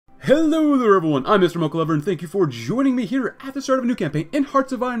Hello there everyone, I'm Mr. Mochalover and thank you for joining me here at the start of a new campaign in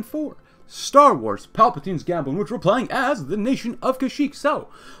Hearts of Iron 4. Star Wars Palpatine's Gamble, in which we're playing as the nation of Kashyyyk. So,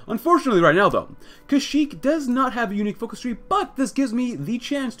 unfortunately right now though, Kashyyyk does not have a unique focus tree, but this gives me the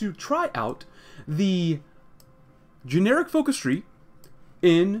chance to try out the generic focus tree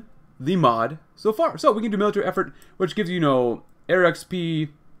in the mod so far. So we can do military effort, which gives you, air XP,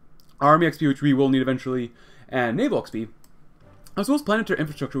 army XP, which we will need eventually, and naval XP. As well as planetary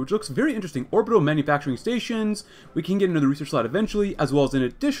infrastructure, which looks very interesting. Orbital manufacturing stations. We can get into the research slot eventually, as well as an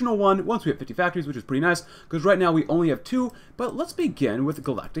additional one once we have 50 factories, which is pretty nice, because right now we only have 2. But let's begin with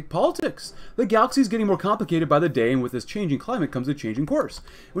galactic politics. The galaxy is getting more complicated by the day, and with this changing climate comes a changing course,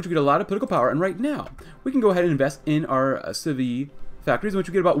 which we get a lot of political power. And right now, we can go ahead and invest in our civi factories, in which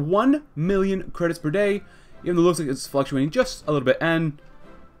we get about 1 million credits per day, even though it looks like it's fluctuating just a little bit. And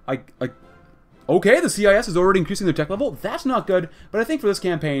okay, the CIS is already increasing their tech level. That's not good, but I think for this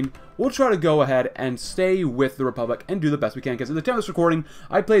campaign, we'll try to go ahead and stay with the Republic and do the best we can, because at the time of this recording,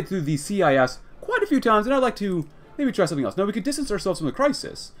 I played through the CIS quite a few times, and I'd like to maybe try something else. Now, we could distance ourselves from the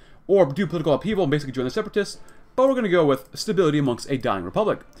crisis, or do political upheaval and basically join the Separatists, but we're going to go with stability amongst a dying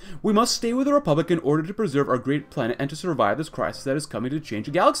Republic. We must stay with the Republic in order to preserve our great planet and to survive this crisis that is coming to change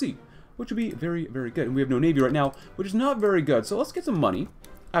the galaxy, which would be very, very good. And we have no Navy right now, which is not very good, so let's get some money.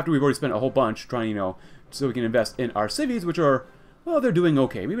 After we've already spent a whole bunch trying, so we can invest in our civies, which are, well, they're doing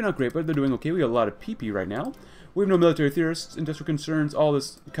okay. Maybe not great, but they're doing okay. We got a lot of PP right now. We have no military theorists, industrial concerns, all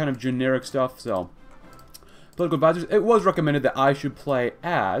this kind of generic stuff, so. Political advisors. It was recommended that I should play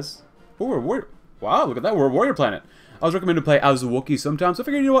as... Oh, we're a warrior. Wow, look at that. We're a warrior planet. I was recommended to play as a Wookiee sometimes, so I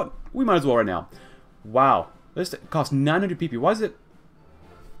figured, you know what? We might as well right now. Wow. This costs 900 PP. Why is it...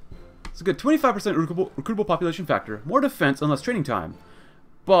 It's a good 25% recruitable population factor, more defense, and less training time.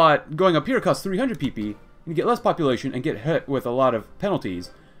 But going up here costs 300 PP, you get less population and get hit with a lot of penalties.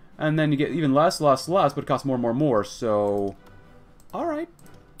 And then you get even less, but it costs more. So, alright.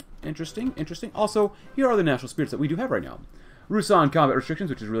 Interesting. Also, here are the national spirits that we do have right now. Rusan combat restrictions,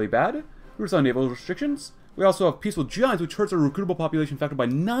 which is really bad. Rusan naval restrictions. We also have peaceful giants, which hurts our recruitable population factor by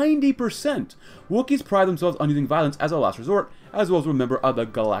 90%. Wookiees pride themselves on using violence as a last resort, as well as a member of the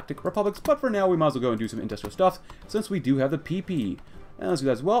Galactic Republics. But for now, we might as well go and do some industrial stuff, since we do have the PP. And let's do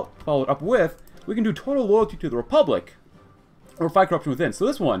that as well. Followed up with, we can do total loyalty to the Republic, or fight corruption within. So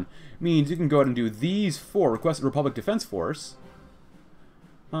this one means you can go ahead and do these 4. Request a Republic Defense Force.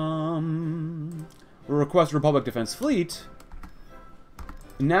 Request a Republic Defense Fleet.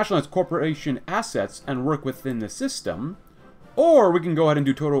 Nationalize corporation assets and work within the system. Or we can go ahead and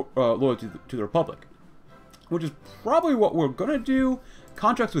do total loyalty to the Republic, which is probably what we're going to do.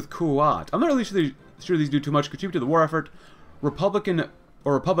 Contracts with Kuwait. I'm not really sure these do too much. Contribute to the war effort. Republican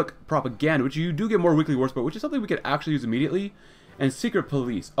or Republic propaganda, which you do get more weekly wars, but which is something we could actually use immediately. And secret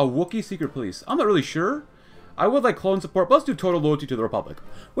police, a Wookiee secret police. I'm not really sure. I would like clone support, but let's do total loyalty to the Republic.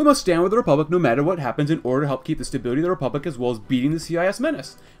 We must stand with the Republic no matter what happens in order to help keep the stability of the Republic, as well as beating the CIS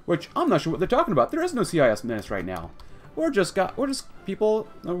menace. Which I'm not sure what they're talking about. There is no CIS menace right now. We're just people,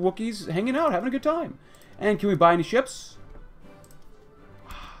 Wookiees hanging out, having a good time. And can we buy any ships?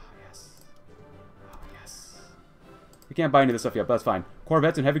 We can't buy any of this stuff yet, but that's fine.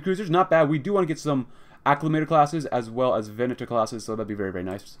 Corvettes and heavy cruisers, not bad. We do want to get some acclimator classes as well as Venator classes, so that'd be very, very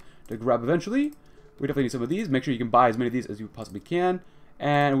nice to grab eventually. We definitely need some of these. Make sure you can buy as many of these as you possibly can.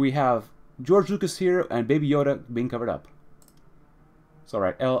 And we have George Lucas here and Baby Yoda being covered up. It's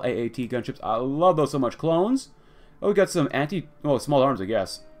alright. LAAT gunships. I love those so much. Clones. Oh, we got some small arms, I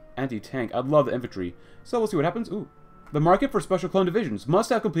guess. Anti-tank. I'd love the infantry. So we'll see what happens. Ooh. The market for special clone divisions must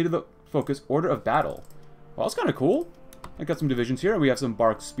have completed the focus order of battle. Well, that's kind of cool. I got some divisions here. We have some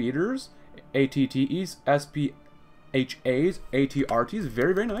Bark Speeders, ATTEs, SPHAs, ATRTs.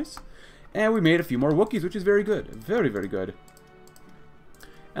 Very, very nice. And we made a few more Wookiees, which is very good. Very, very good.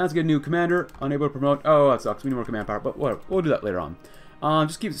 And let's get a new commander. Unable to promote. Oh, that sucks. We need more command power, but whatever. We'll do that later on.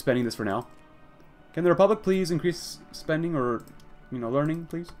 Just keep spending this for now. Can the Republic please increase spending or, learning,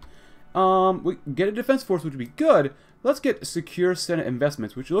 please? We get a defense force, which would be good. Let's get secure Senate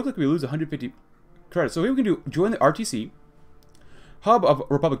investments, which look like we lose 150 credits. So here we can do join the RTC, Hub of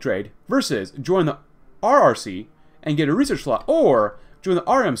Republic Trade, versus join the RRC and get a research slot, or join the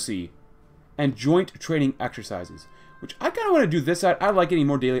RMC and joint training exercises, which I kind of want to do this side. I like getting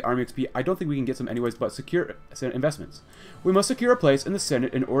more daily Army XP. I don't think we can get some anyways, but secure Senate investments. We must secure a place in the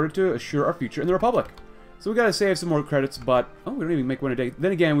Senate in order to assure our future in the Republic. So we got to save some more credits, but, oh, we don't even make one a day.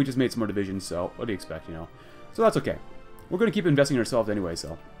 Then again, we just made some more divisions, so what do you expect, So that's okay. We're going to keep investing in ourselves anyway,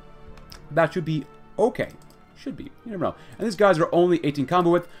 so that should be okay. Should be. You never know. And these guys are only 18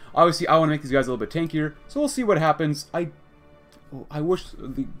 combo width. Obviously, I want to make these guys a little bit tankier, so we'll see what happens. I wish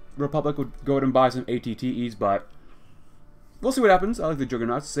the Republic would go ahead and buy some ATTEs, but we'll see what happens. I like the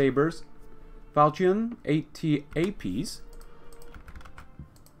Juggernauts, Sabers, Falchion, ATAPs.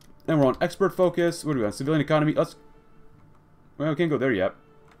 And we're on expert focus. What are we on? Civilian economy. Well, we can't go there yet.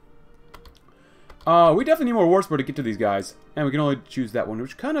 We definitely need more war support to get to these guys. And we can only choose that one,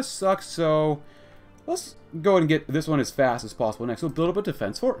 which kind of sucks, so let's go ahead and get this one as fast as possible. Next, we'll build up a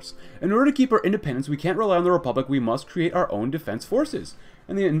defense force. In order to keep our independence, we can't rely on the Republic. We must create our own defense forces.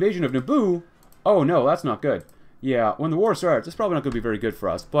 And the invasion of Naboo, oh no, that's not good. Yeah, when the war starts, it's probably not going to be very good for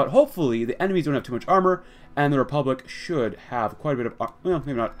us. But hopefully, the enemies don't have too much armor, and the Republic should have quite a bit of well,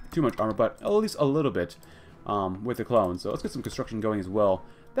 maybe not too much armor, but at least a little bit with the clones. So let's get some construction going as well.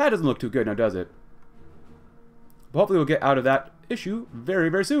 That doesn't look too good now, does it? But hopefully we'll get out of that issue very,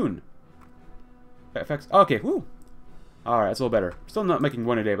 very soon. Effects. Okay, whoo. Alright, that's a little better. Still not making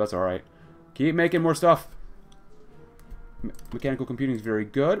one a day, but that's alright. Keep making more stuff. Mechanical computing is very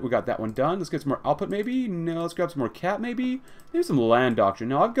good. We got that one done. Let's get some more output, maybe. No, let's grab some more cat, maybe. Maybe some land doctrine.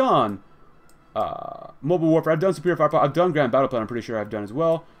 Now, I've gone mobile warfare. I've done superior firepower. I've done grand battle plan. I'm pretty sure I've done as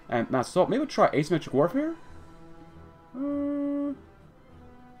well. And mass assault. Maybe we'll try asymmetric warfare.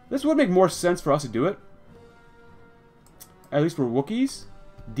 This would make more sense for us to do it. At least for Wookiees.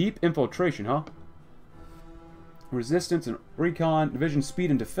 Deep infiltration, huh? Resistance and recon, division speed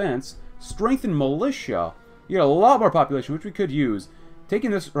and defense. Strengthen militia. You get a lot more population, which we could use.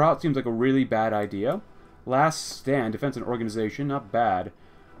 Taking this route seems like a really bad idea. Last stand, defense and organization, not bad.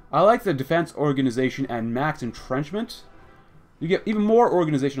 I like the defense organization and max entrenchment. You get even more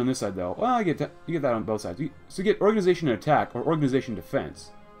organization on this side, though. Well, you get that on both sides. So you get organization and attack, or organization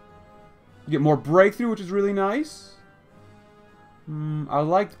defense. You get more breakthrough, which is really nice.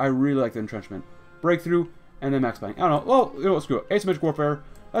 I really like the entrenchment. Breakthrough, and then max planning. I don't know. Well, you know what, screw it. Asymmetric warfare.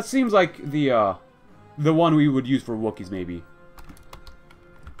 That seems like the one we would use for Wookiees, maybe.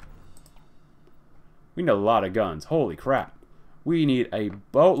 We need a lot of guns. Holy crap. We need a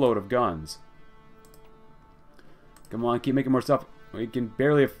boatload of guns. Come on, keep making more stuff. We can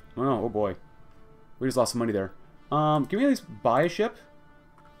barely... Oh boy. We just lost some money there. Can we at least buy a ship?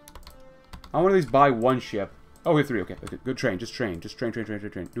 I want to at least buy one ship. Oh, we have 3. Okay, good train. Just train. Just train.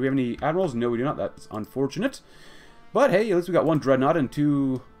 Do we have any admirals? No, we do not. That's unfortunate. But hey, at least we got 1 dreadnought and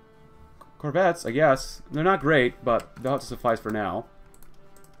 2 corvettes, I guess. They're not great, but they'll have to suffice for now.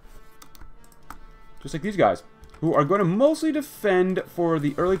 Just like these guys, who are going to mostly defend for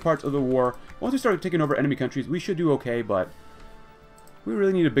the early parts of the war. Once we start taking over enemy countries, we should do okay, but we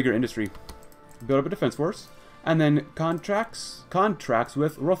really need a bigger industry. Build up a defense force. And then contracts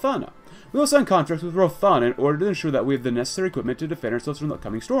with Rothana. We will sign contracts with Rothana in order to ensure that we have the necessary equipment to defend ourselves from the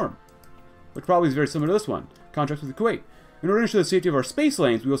upcoming storm. Which probably is very similar to this one. Contracts with Kuwait. In order to ensure the safety of our space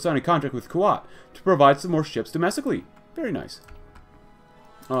lanes, we will sign a contract with Kuwait to provide some more ships domestically. Very nice.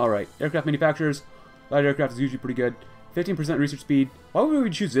 Alright, aircraft manufacturers. Light aircraft is usually pretty good. 15% research speed. Why would we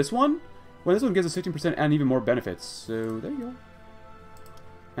choose this one? Well, this one gives us 15% and even more benefits. So, there you go.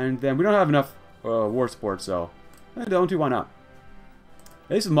 And then we don't have enough war support, so don't do, why not?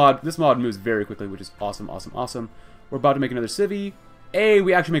 This mod moves very quickly, which is awesome. We're about to make another civvy. Hey,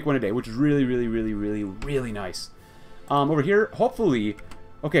 we actually make one a day, which is really nice. Over here, hopefully...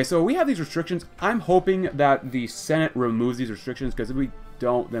 Okay, so we have these restrictions. I'm hoping that the Senate removes these restrictions, because if we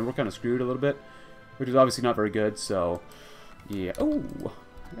don't, then we're kind of screwed a little bit. Which is obviously not very good, so... Yeah. Oh,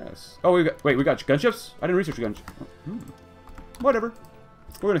 yes. Oh, we got gunships? I didn't research gunships. Whatever.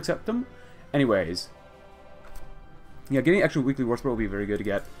 We're going to accept them. Anyways. Yeah, getting extra weekly war support will be very good to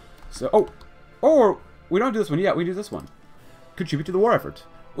get. So, or we don't do this one yet. We do this one. Contribute to the war effort.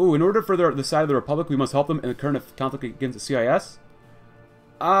 Ooh, in order to further the side of the Republic, we must help them in the current conflict against the CIS.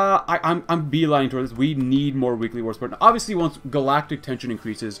 I'm beelining towards this. We need more weekly war support. Now, obviously, once galactic tension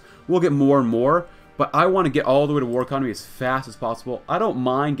increases, we'll get more and more. But I want to get all the way to war economy as fast as possible. I don't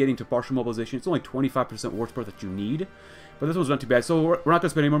mind getting to partial mobilization. It's only 25% war support that you need. But this one's not too bad. So we're not going to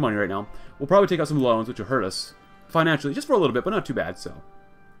spend any more money right now. We'll probably take out some loans, which will hurt us financially, just for a little bit, but not too bad, so.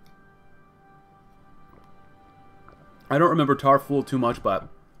 I don't remember Tarful too much, but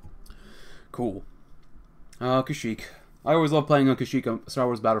cool. Kashyyyk. I always love playing on Kashyyyk on Star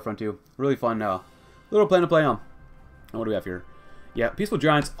Wars Battlefront 2. Really fun little planet to play on. And what do we have here? Yeah, Peaceful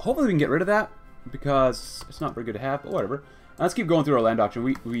Giants. Hopefully we can get rid of that, because it's not very good to have, but whatever. Let's keep going through our land auction.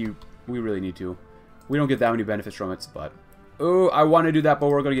 We really need to. We don't get that many benefits from it, but... Oh, I want to do that, but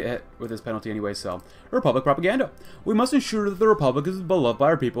we're going to get hit with this penalty anyway, so... Republic propaganda. We must ensure that the Republic is beloved by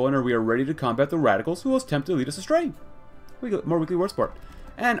our people, and we are ready to combat the radicals who will attempt to lead us astray. We get more weekly war support.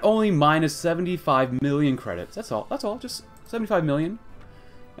 And only minus 75 million credits. That's all. Just 75 million.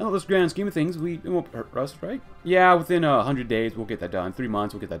 And all this grand scheme of things, it won't hurt us, right? Yeah, within 100 days, we'll get that done. 3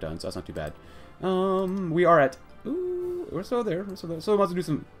 months, we'll get that done, so that's not too bad. We are at... Ooh, we're still there. We're still there. So we want to do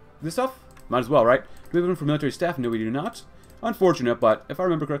some... This stuff? Might as well, right? Do we have room for military staff? No, we do not. Unfortunate, but if I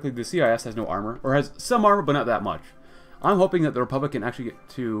remember correctly, the CIS has no armor. Or has some armor, but not that much. I'm hoping that the Republic can actually get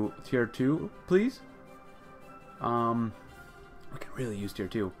to Tier 2, please. We can really use Tier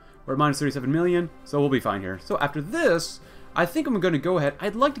 2. We're at minus 37 million, so we'll be fine here. So after this, I think I'm going to go ahead.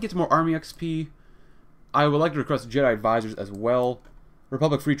 I'd like to get some more Army XP. I would like to request Jedi Advisors as well.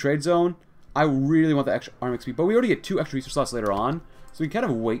 Republic Free Trade Zone. I really want the extra Army XP, but we already get 2 extra research slots later on. So we kind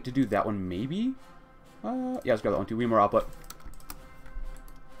of wait to do that one, maybe? Yeah, let's grab that one too. We need more output.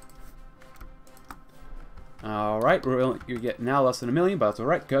 Alright, we're going to get now less than 1 million, but that's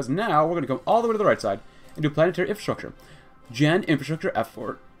alright, because now we're going to come all the way to the right side and do planetary infrastructure. Gen infrastructure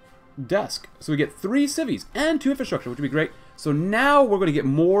F4 desk. So we get 3 civies and 2 infrastructure, which would be great. So now we're going to get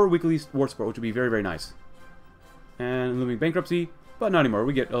more weekly war support, which would be very, very nice. And looming bankruptcy, but not anymore.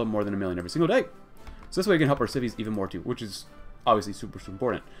 We get a little more than 1 million every single day. So this way we can help our civies even more too, which is obviously super, super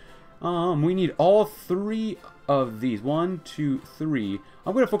important. We need all 3 of these. 1, 2, 3.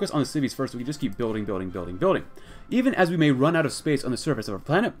 I'm going to focus on the cities first so we can just keep building, building, building, building. Even as we may run out of space on the surface of our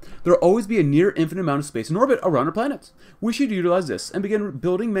planet, there will always be a near infinite amount of space in orbit around our planets. We should utilize this and begin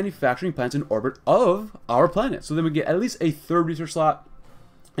building manufacturing plants in orbit of our planet. So then we get at least a 3rd research slot.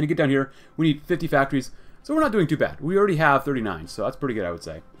 And to get down here, we need 50 factories. So we're not doing too bad. We already have 39, so that's pretty good, I would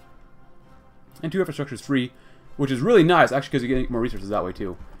say. And 2 infrastructure is free, which is really nice, actually, because you're getting more resources that way,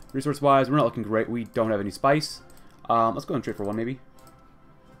 too. Resource-wise, we're not looking great. We don't have any spice. Let's go and trade for 1, maybe.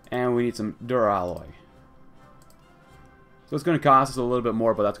 And we need some Duralloy. So it's going to cost us a little bit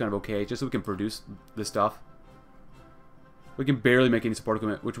more, but that's kind of okay, just so we can produce this stuff. We can barely make any support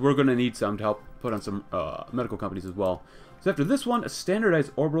equipment, which we're going to need some to help put on some medical companies as well. So after this one, a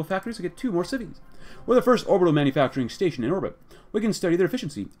standardized orbital factory, so we get 2 more cities. We're the first orbital manufacturing station in orbit. We can study their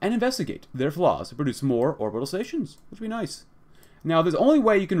efficiency and investigate their flaws to produce more orbital stations, which would be nice. Now, there's only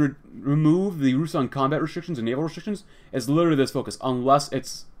way you can remove the Rusan combat restrictions and naval restrictions is literally this focus, unless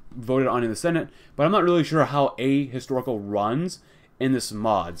it's voted on in the Senate. But I'm not really sure how ahistorical runs in this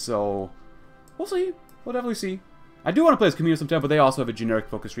mod, so we'll see. We'll definitely see. I do want to play as Camino sometime, but they also have a generic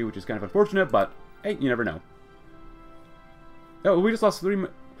focus tree, which is kind of unfortunate, but hey, you never know. Oh, we just lost 3...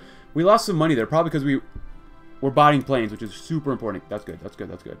 We lost some money there, probably because we were buying planes, which is super important. That's good, that's good,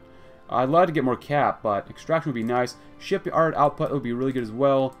 that's good. I'd love to get more cap, but extraction would be nice. Shipyard output would be really good as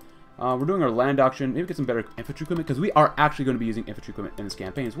well. We're doing our land auction. Maybe get some better infantry equipment, because we are actually going to be using infantry equipment in this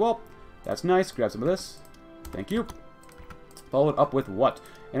campaign as well. That's nice. Grab some of this. Thank you. Follow it up with what?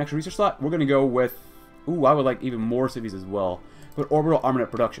 An extra research slot? We're going to go with... Ooh, I would like even more cities as well. But orbital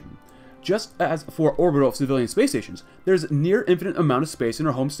armament production. Just as for orbital civilian space stations, there's near infinite amount of space in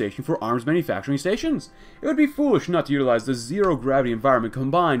our home station for arms manufacturing stations. It would be foolish not to utilize the zero-gravity environment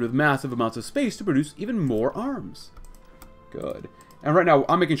combined with massive amounts of space to produce even more arms. Good. And right now,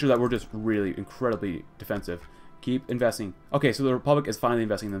 I'm making sure that we're just really incredibly defensive. Keep investing. Okay, so the Republic is finally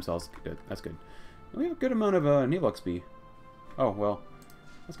investing in themselves. Good. That's good. We have a good amount of naval XP. Oh, well.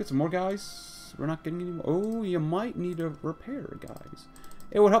 Let's get some more guys. We're not getting any more. Oh, you might need a repair, guys.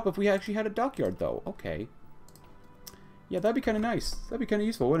 It would help if we actually had a dockyard, though. Okay. Yeah, that'd be kind of nice. That'd be kind of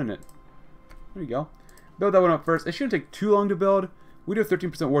useful, wouldn't it? There you go. Build that one up first. It shouldn't take too long to build. We do have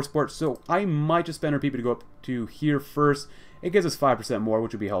 13% war support, so I might just spend our people to go up to here first. It gives us 5% more,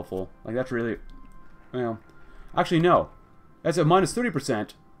 which would be helpful. Like, that's really... Well... Actually, no. That's a minus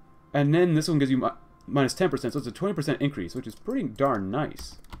 30%, and then this one gives you minus 10%, so it's a 20% increase, which is pretty darn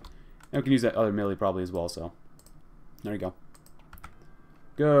nice. And we can use that other melee probably as well, so... There you go.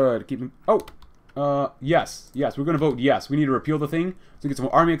 Good. Keep him... Oh! Yes. Yes, we're going to vote yes. We need to repeal the thing, so we get some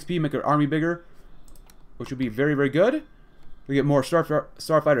more army XP, make our army bigger, which would be very, very good. We get more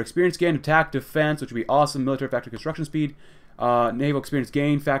Starfighter experience gain, attack, defense, which would be awesome, military factor construction speed, naval experience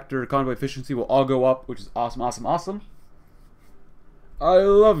gain, factor, convoy efficiency will all go up, which is awesome, awesome, awesome. I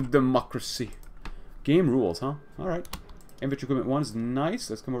love democracy. Game rules, huh? Alright. Infantry equipment 1 is nice.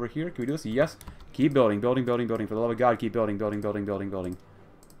 Let's come over here. Can we do this? Yes. Keep building, building, building, building. For the love of God, keep building, building, building, building, building.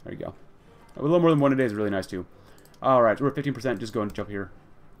 There you go. A little more than 1 a day is really nice, too. Alright, so we're at 15%. Just go and jump here.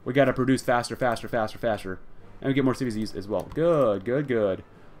 We gotta produce faster, faster, faster, faster. And we get more CVZs as well. Good, good, good.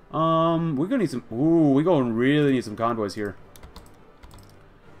 We're gonna need some... Ooh, we're gonna really need some convoys here.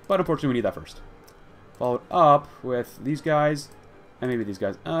 But unfortunately, we need that first. Followed up with these guys. And maybe these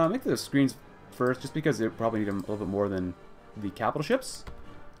guys. Make the screens first, just because they probably need them a little bit more than the capital ships.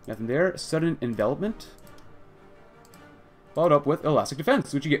 Nothing there. Sudden envelopment. Followed up with elastic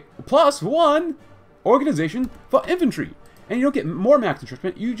defense, which you get +1 organization for infantry. And you don't get more max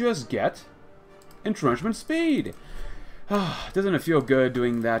entrenchment, you just get entrenchment speed. Doesn't it feel good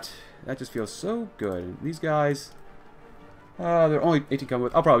doing that? That just feels so good. These guys, they're only 18 come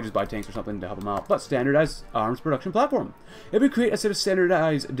with. I'll probably just buy tanks or something to help them out. But standardized arms production platform. If we create a set of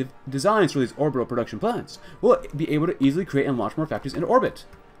standardized designs for these orbital production plants, we'll be able to easily create and launch more factories into orbit.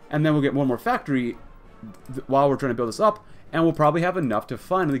 And then we'll get one more factory while we're trying to build this up, and we'll probably have enough to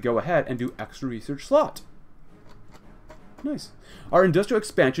finally go ahead and do extra research slot. Nice. Our industrial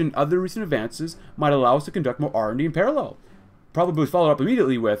expansion and other recent advances might allow us to conduct more R&D in parallel. Probably followed up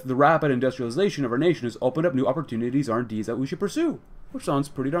immediately with the rapid industrialization of our nation has opened up new opportunities R&Ds that we should pursue, which sounds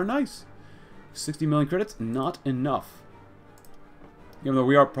pretty darn nice. 60 million credits, not enough. Even though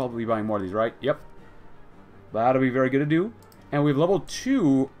we are probably buying more of these, right? Yep. That'll be very good to do. And we've leveled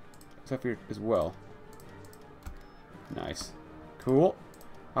 2 stuff here as well. Nice. Cool.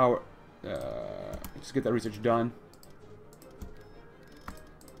 Just get that research done.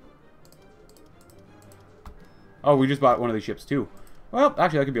 Oh, we just bought one of these ships too. Well,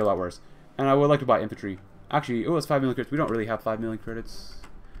 actually, that could be a lot worse. And I would like to buy infantry. Actually, it was 5 million credits. We don't really have 5 million credits.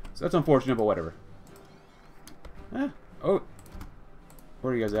 So that's unfortunate, but whatever. Oh.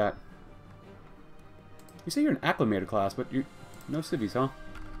 Where are you guys at? You say you're an acclimated class, but you no civvies, huh?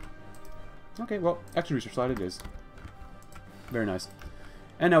 Okay, well, extra research slide it is. Very nice.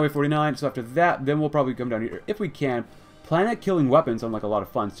 And now we have 49, so after that, then we'll probably come down here, if we can. Planet-killing weapons sound like a lot of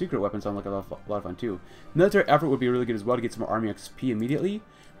fun. Secret weapons sound like a lot of fun, too. Military effort would be really good as well to get some more army XP immediately.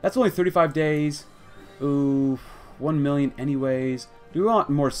 That's only 35 days. Ooh, 1 million anyways. Do we want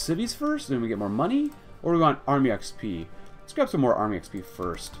more cities first, then we get more money? Or do we want army XP? Let's grab some more army XP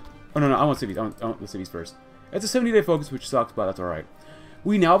first. Oh, no, I want cities. I want the cities first. It's a 70-day focus, which sucks, but that's alright.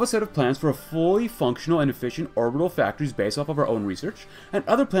 We now have a set of plans for a fully functional and efficient orbital factories based off of our own research, and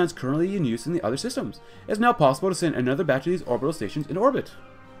other plans currently in use in the other systems. It's now possible to send another batch of these orbital stations in orbit.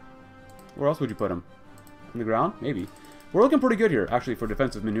 Where else would you put them? On the ground? Maybe. We're looking pretty good here, actually, for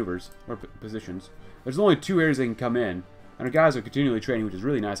defensive maneuvers, or positions. There's only 2 areas they can come in, and our guys are continually training, which is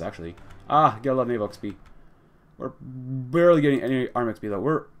really nice, actually. Gotta love naval XP. We're barely getting any arm XP, though.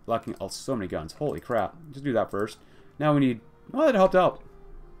 We're lacking so many guns. Holy crap. Just do that first. Now we need... Oh, that helped out.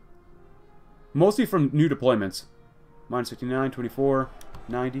 Mostly from new deployments. Minus 59, 24,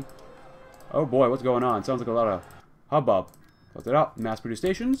 90. Oh boy, what's going on? Sounds like a lot of hubbub. Close it out. Mass-produced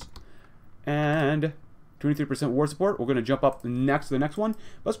stations. And 23% war support. We're going to jump up next to the next one.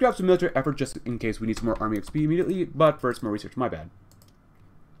 Let's grab some military effort just in case we need some more army XP immediately. But first, more research. My bad.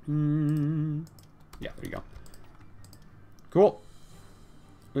 Yeah, there you go. Cool.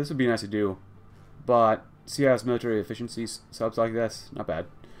 This would be nice to do. But CIS military efficiency subs like this, not bad.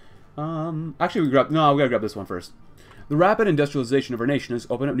 Actually, we gotta grab this one first. The rapid industrialization of our nation has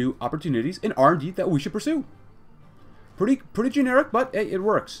opened up new opportunities in R&D that we should pursue. Pretty generic, but it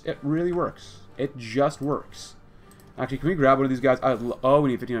works. It really works. It just works. Actually, can we grab one of these guys? Oh, we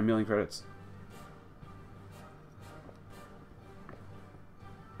need 59 million credits.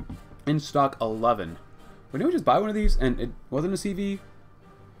 In stock 11. But didn't we just buy one of these and it wasn't a CV?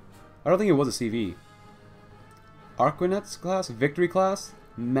 I don't think it was a CV. Arquinets class, Victory class.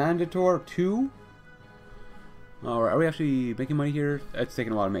 Mandator 2? Alright, are we actually making money here? It's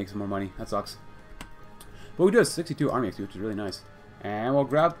taking a while to make some more money. That sucks. But we do have 62 army XP, which is really nice. And we'll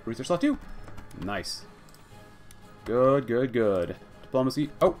grab research slot 2. Nice. Good, good, good. Diplomacy.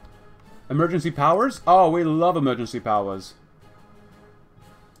 Oh! Emergency powers? Oh, we love emergency powers.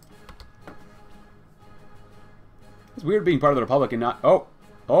 It's weird being part of the Republic and not... Oh!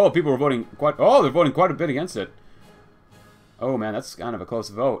 Oh, people were voting quite... Oh, they're voting quite a bit against it. Oh man, that's kind of a close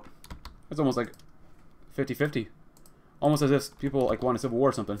vote. That's almost like 50-50. Almost as if people like want a civil war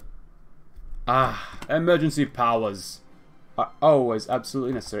or something. Emergency powers are always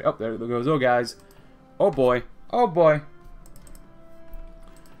absolutely necessary. Oh, there goes those guys. Oh boy. Oh boy.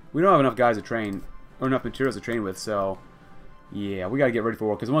 We don't have enough guys to train, or enough materials to train with, so yeah, we gotta get ready for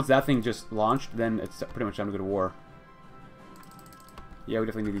war. Because once that thing just launched, then it's pretty much time to go to war. Yeah, we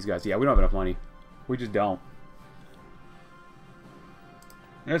definitely need these guys. Yeah, we don't have enough money. We just don't.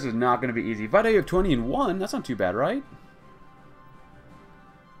 This is not going to be easy. Vitality of 20 and 1, that's not too bad, right?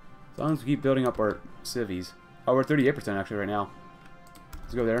 As long as we keep building up our civies. Oh, we're 38% actually right now.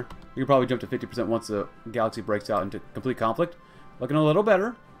 Let's go there. We can probably jump to 50% once the galaxy breaks out into complete conflict. Looking a little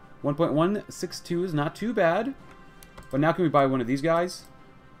better. 1.162 is not too bad. But now can we buy one of these guys?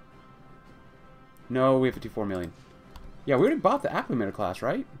 No, we have 54 million. Yeah, we already bought the acclimator class,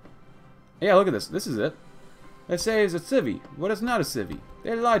 right? Yeah, look at this. This is it. They say it's a civvy, but it's not a civvy.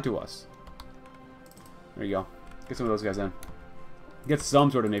 They lied to us. There you go. Get some of those guys in. Get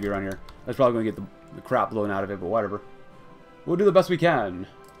some sort of navy around here. That's probably going to get the crap blown out of it, but whatever. We'll do the best we can.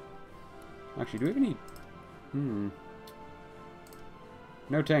 Actually, do we have any...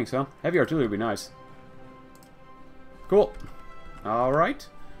 No tanks, huh? Heavy artillery would be nice. Cool. Alright.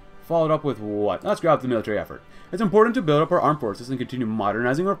 Followed up with what? Let's grab the military effort. It's important to build up our armed forces and continue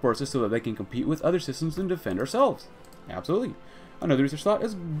modernizing our forces so that they can compete with other systems and defend ourselves. Absolutely. Another research slot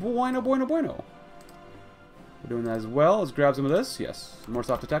is bueno, bueno, bueno. We're doing that as well. Let's grab some of this. Yes. More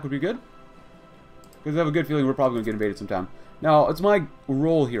soft attack would be good. Because I have a good feeling we're probably going to get invaded sometime. Now, it's my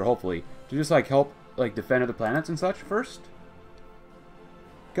role here, hopefully, to just, like, help, like, defend other planets and such first.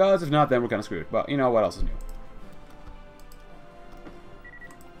 Because if not, then we're kind of screwed. But, you know, what else is new?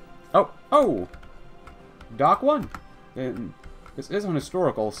 Oh! Oh! Dock 1! And this isn't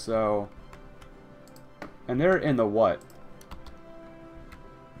historical, so... And they're in the what?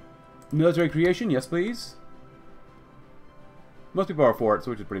 Military creation? Yes, please. Most people are for it,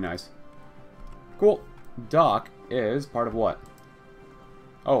 so which is pretty nice. Cool. Dock is part of what?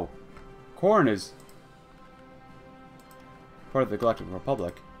 Oh. Corn is part of the Galactic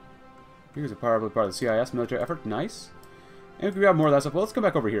Republic. Here's part of the CIS military effort. Nice. And we can grab more of that stuff. Well, let's come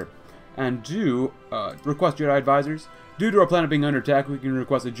back over here. And do request Jedi advisors. Due to our planet being under attack, we can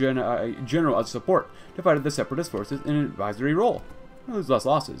request a general as support to fight the Separatist forces in an advisory role. Well, there's less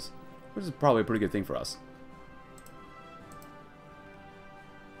losses, which is probably a pretty good thing for us.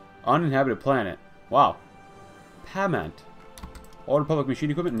 Uninhabited planet. Wow. Pament. All Republic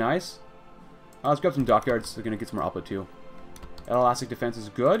machine equipment. Nice. Let's grab some dockyards. They're going to get some more output too. Elastic defense is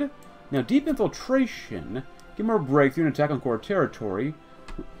good. Now, deep infiltration. Get more breakthrough and attack on core territory.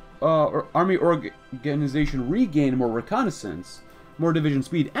 Army organization regain more reconnaissance. More division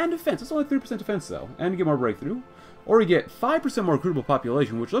speed and defense. It's only 3% defense though. And you get more breakthrough. Or you get 5% more recruitable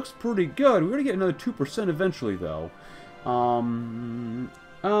population, which looks pretty good. We're going to get another 2% eventually though.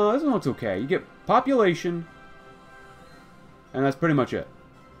 This one looks okay. You get population, and that's pretty much it.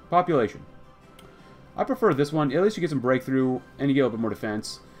 Population. I prefer this one. At least you get some breakthrough, and you get a little bit more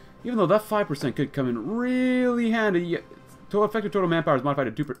defense. Even though that 5% could come in really handy. Total effective total manpower is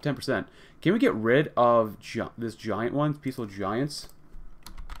modified to 10%. Can we get rid of this giant one? Peaceful Giants?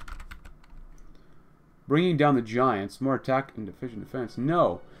 Bringing down the Giants. More attack and efficient defense.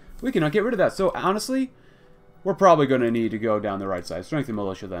 No. We cannot get rid of that. So, honestly... We're probably going to need to go down the right side. Strengthen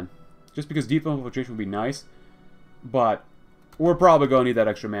militia then. Just because deep infiltration would be nice. But we're probably going to need that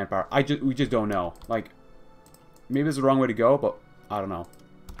extra manpower. We just don't know. Like, maybe it's the wrong way to go, but I don't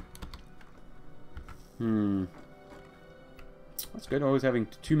know. That's good. Always having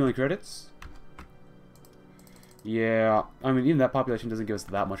 2 million credits. Yeah. I mean, even that population doesn't give us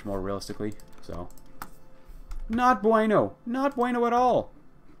that much more realistically. So. Not bueno. Not bueno at all.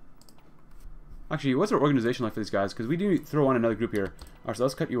 Actually, what's our organization like for these guys? Because we do throw on another group here. Alright, so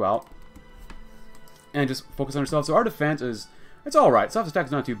let's cut you out. And just focus on ourselves. So our defense is... It's alright. Soft attack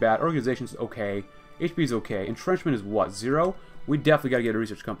is not too bad. Organization's okay. HP is okay. Entrenchment is what? 0? We definitely got to get a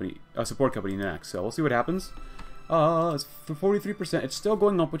research company, a support company next. So we'll see what happens. It's for 43%. It's still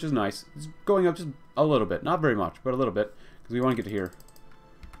going up, which is nice. It's going up just a little bit. Not very much, but a little bit. Because we want to get to here.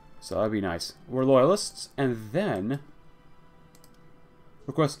 So that'd be nice. We're loyalists. And then...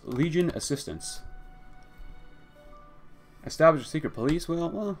 Request Legion assistance. Establish a secret police.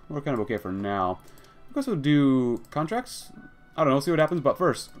 Well, we're kind of okay for now. I guess we'll do contracts. I don't know. See what happens. But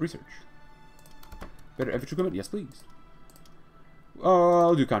first, research. Better infantry equipment. Yes, please.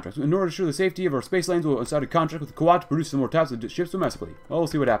 I'll do contracts. In order to ensure the safety of our space lanes, we'll sign a contract with the Quad to produce some more types of ships domestically. Well, we'll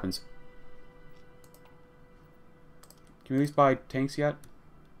see what happens. Can we at least buy tanks yet?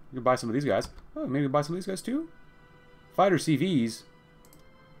 We can buy some of these guys. Oh, maybe buy some of these guys too? Fighter CVs.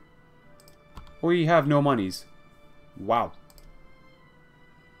 We have no monies. Wow.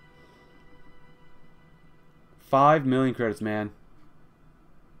 5 million credits, man.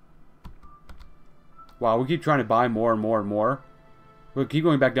 Wow, we keep trying to buy more and more and more. We'll keep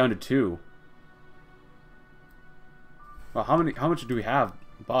going back down to 2. Well, how much do we have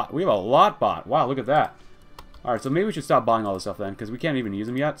bought? We have a lot bought. Wow, look at that. Alright, so maybe we should stop buying all this stuff then, because we can't even use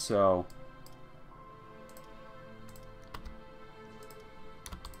them yet, so...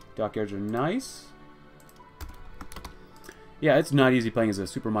 Dockyards are nice. Yeah, it's not easy playing as a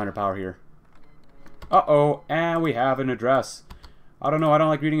super minor power here. Uh-oh, and we have an address. I don't know, I don't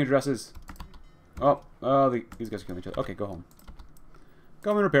like reading addresses. Oh, these guys are killing each other. Okay, go home.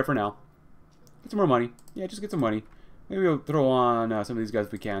 Go home and repair for now. Get some more money. Yeah, just get some money. Maybe we'll throw on some of these guys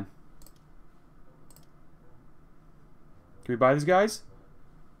if we can. Can we buy these guys?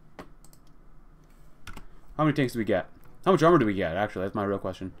 How many tanks do we get? How much armor do we get, actually? That's my real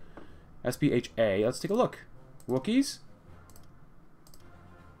question. SPHA. Let's take a look. Wookiees?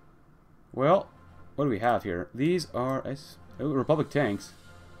 Well, what do we have here? These are Ooh, Republic tanks.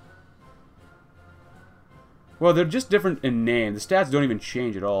 Well, they're just different in name. The stats don't even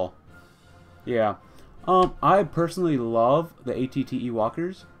change at all. Yeah. I personally love the ATTE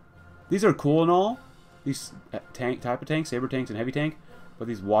walkers. These are cool and all. These type of tanks, saber tanks and heavy tank. But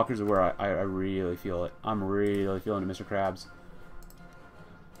these walkers are where I really feel it. I'm really feeling it, Mr. Krabs.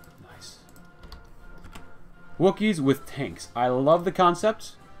 Nice. Wookiees with tanks. I love the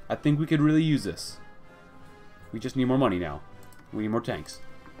concept. I think we could really use this. We just need more money now. We need more tanks.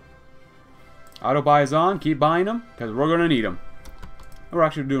 Auto buy is on. Keep buying them, because we're going to need them. We're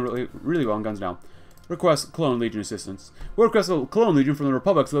actually doing really well on guns now. Request Clone Legion assistance. We'll request a Clone Legion from the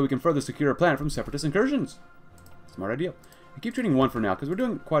Republic so that we can further secure a planet from Separatist incursions. Smart idea. I keep trading one for now, because we're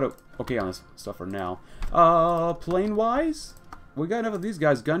doing quite okay on this stuff for now. Plane-wise, we got enough of these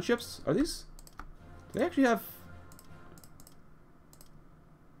guys. Gunships? Are these... Do they actually have...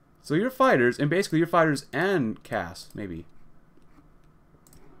 So you're fighters, and basically you're fighters and CAS, maybe.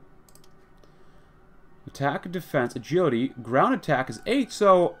 Attack, defense, agility, ground attack is 8,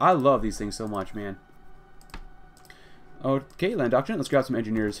 so I love these things so much, man. Okay, land doctrine. Let's grab some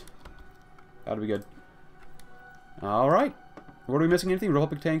engineers. That'll be good. Alright. What are we missing? Anything?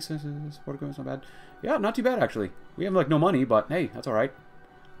 Republic tanks? Support equipment's not bad. Yeah, not too bad, actually. We have, like, no money, but hey, that's alright.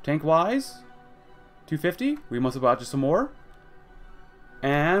 Tank-wise, 250. We must have bought just some more.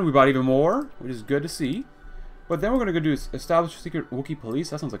 And we bought even more, which is good to see. But then we're going to go do establish secret Wookiee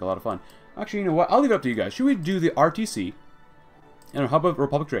police. That sounds like a lot of fun. Actually, you know what? I'll leave it up to you guys. Should we do the RTC and a hub of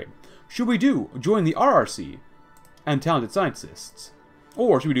Republic trade? Should we join the RRC and talented scientists?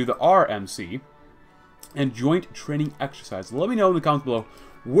 Or should we do the RMC and joint training exercise? Let me know in the comments below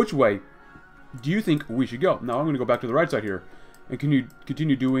which way do you think we should go. Now I'm going to go back to the right side here and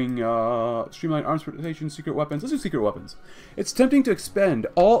continue doing streamlined arms transportation, secret weapons. Let's do secret weapons. It's tempting to expend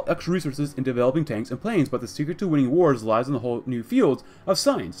all extra resources in developing tanks and planes, but the secret to winning wars lies in the whole new fields of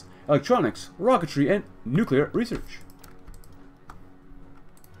science, electronics, rocketry, and nuclear research.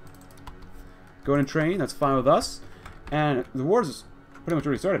 Go and train, that's fine with us. And the wars is pretty much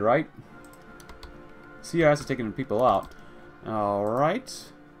already started, right? CIS is taking people out.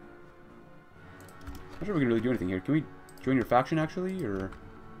 Alright. Not sure we can really do anything here. Can we join your faction, actually, or...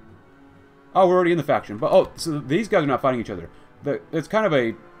 Oh, we're already in the faction. But, oh, so these guys are not fighting each other. It's kind of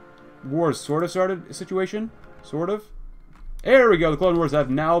a wars sort of started situation. Sort of. There we go. The Clone Wars have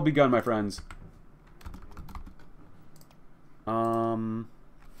now begun, my friends. Oh,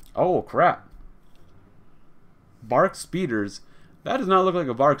 crap. Bark Speeders. That does not look like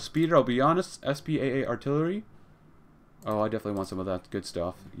a Bark Speeder, I'll be honest. SPAA Artillery. Oh, I definitely want some of that good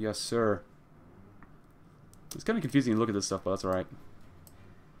stuff. Yes, sir. It's kind of confusing to look at this stuff, but that's alright.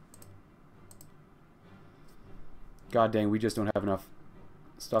 God dang, we just don't have enough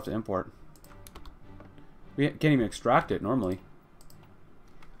stuff to import. We can't even extract it normally.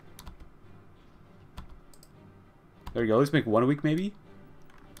 There you go. Let's make one a week, maybe?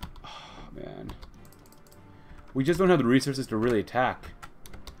 Oh, man. We just don't have the resources to really attack.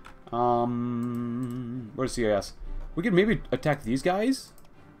 Where's CIS? We could maybe attack these guys?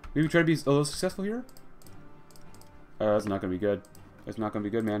 Maybe try to be a little successful here? That's not going to be good. That's not going to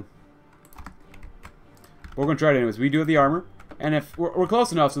be good, man. We're going to try it anyways. We do have the armor. And if we're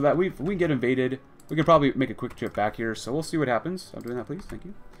close enough so that if we get invaded, we can probably make a quick trip back here. So we'll see what happens. I'm doing that, please. Thank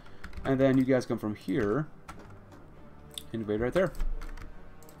you. And then you guys come from here. Invade right there.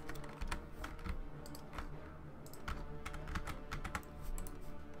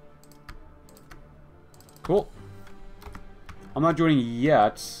 Cool. I'm not joining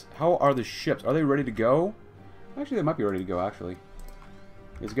yet. How are the ships? Are they ready to go? Actually, they might be ready to go, actually.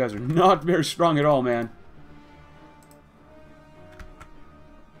 These guys are not very strong at all, man.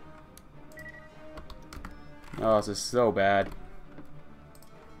 Oh, this is so bad.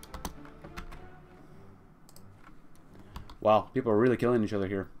 Wow, people are really killing each other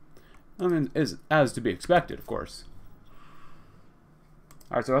here. I mean, as to be expected, of course.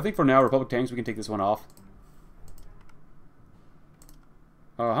 Alright, so I think for now, Republic tanks, we can take this one off.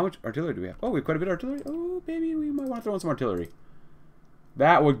 How much artillery do we have? Oh, we have quite a bit of artillery. Oh, baby, we might want to throw in some artillery.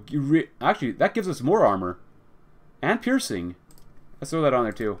 That would... Actually, that gives us more armor. And piercing. Let's throw that on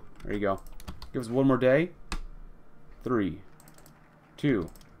there, too. There you go. Give us one more day. 3, 2.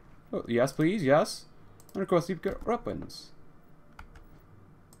 Oh, yes, please, yes. And of course, you've got weapons.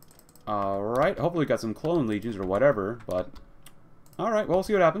 Alright, hopefully we got some clone legions or whatever, but... Alright, well, we'll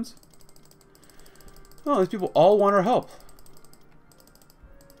see what happens. Oh, these people all want our help.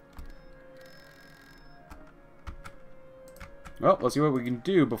 Well, let's see what we can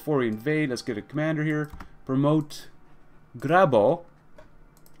do before we invade. Let's get a commander here. Promote Grabo.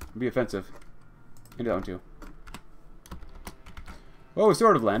 Be offensive. And that one too. Oh, we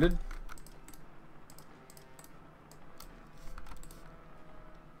sort of landed.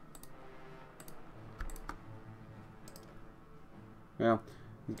 Well,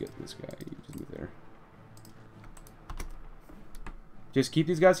 let's get this guy. You just move there. Just keep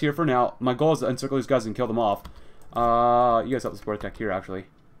these guys here for now. My goal is to encircle these guys and kill them off. You guys have the support attack here, actually.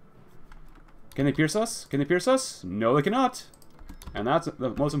 Can they pierce us? Can they pierce us? No, they cannot. And that's the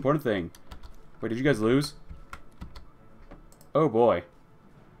most important thing. Wait, did you guys lose? Oh, boy.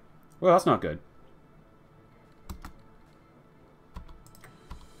 Well, that's not good.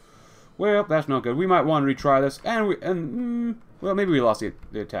 Well, that's not good. We might want to retry this. Well, maybe we lost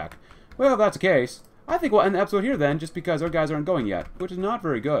the attack. Well, if that's the case, I think we'll end the episode here then, just because our guys aren't going yet, which is not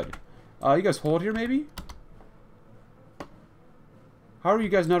very good. You guys hold here, maybe? How are you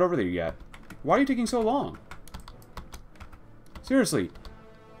guys not over there yet? Why are you taking so long? Seriously.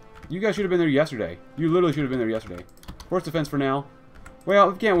 You guys should have been there yesterday. You literally should have been there yesterday. Force defense for now. Well,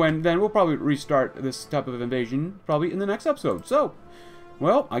 if we can't win, then we'll probably restart this type of invasion probably in the next episode. So,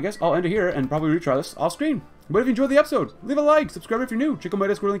 well, I guess I'll end it here and probably retry this off screen. But if you enjoyed the episode, leave a like, subscribe if you're new, check out my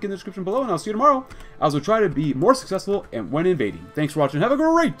Discord link in the description below, and I'll see you tomorrow as we'll try to be more successful when invading. Thanks for watching. Have a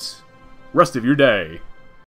great rest of your day.